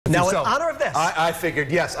Now, in honor of this, I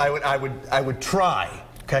figured, yes, I would try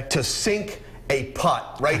to sink a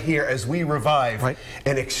putt right here as we revive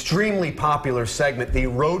an extremely popular segment, the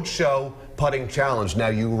Rhode Show Putting Challenge. Now,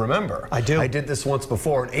 you remember. I do. I did this once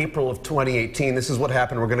before in April of 2018. This is what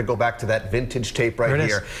happened. We're going to go back to that vintage tape right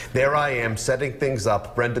here. There I am setting things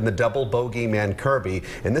up. Brendan, the double bogey man, Kirby.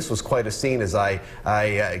 And this was quite a scene as I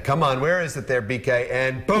come on, where is it there, BK?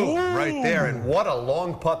 And boom, right there. And what a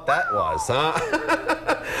long putt that was,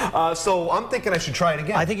 huh? So I'm thinking I should try it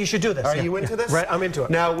again. I think you should do this. Are you into this? Right, I'm into it.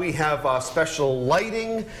 Now we have special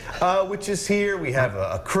lighting, which is here. We have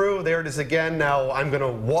a crew. There it is again. Now I'm going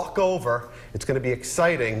to walk over. It's going to be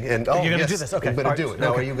exciting. And you're going to do this? Okay. I'm going to do it.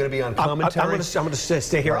 Now, are you going to be on commentary? I'm going to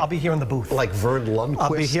stay here. I'll be here in the booth. Like Vern Lundquist?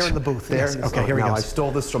 I'll be here in the booth. There. Yes. Okay, here we go. Now, I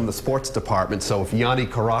stole this from the sports department, so if Yanni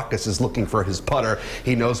Caracas is looking for his putter,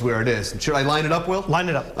 he knows where it is. Should I line it up, Will? Line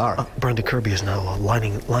it up. All right. Brendan Kirby is now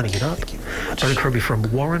lining it up. Brendan Kirby from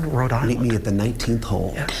Warren, Rhode Island. Meet me at the 19th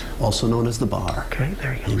hole, also known as the bar. Okay,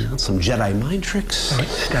 there you go. Some Jedi mind tricks. All right,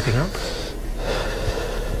 stepping up.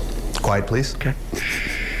 Quiet, please. Okay.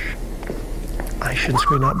 I shouldn't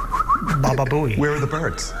scream up Baba Booey. Where are the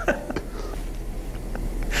birds?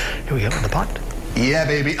 Here we go, the putt. Yeah,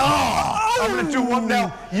 baby. Oh! I'm going to do one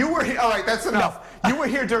now. You were here. All right, that's enough. No. You were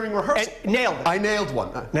here during rehearsal. Nailed it. I nailed one.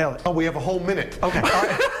 Nailed it. Oh, we have a whole minute. Okay. All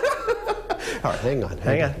right. All right, hang on.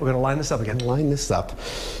 Hang on. We're going to line this up again. Line this up.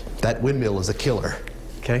 That windmill is a killer.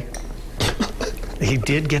 Okay. He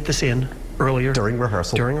did get this in earlier. During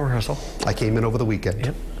rehearsal. During rehearsal. I came in over the weekend.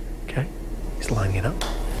 Yep. Okay. He's lining it up.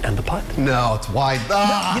 And the putt. No, it's wide.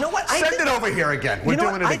 Ah, no, you know what? Send it over here again. We're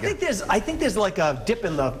doing it again. I think there's like a dip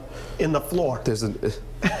in the floor. There's a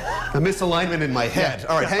misalignment in my head.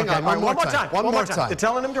 All right, hang on. One more time. One more time. You're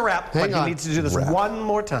telling him to wrap, but he needs to do this one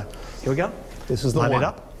more time. Here we go. This is the one. Line it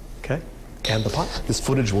up. Okay. And the putt. This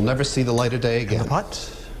footage will never see the light of day again. And the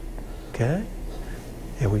putt. Okay.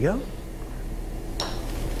 Here we go.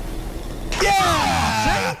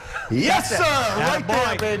 Yeah! Yes, sir! Right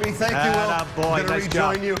there, baby. Thank you, Will. I'm going to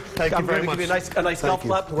rejoin you. Thank you very much. I'm going to give you a nice golf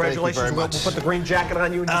clap. Congratulations. We'll put the green jacket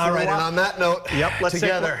on you. All right, and on that note, let's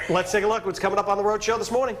take a look. What's coming up on the Rhode Show this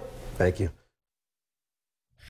morning. Thank you.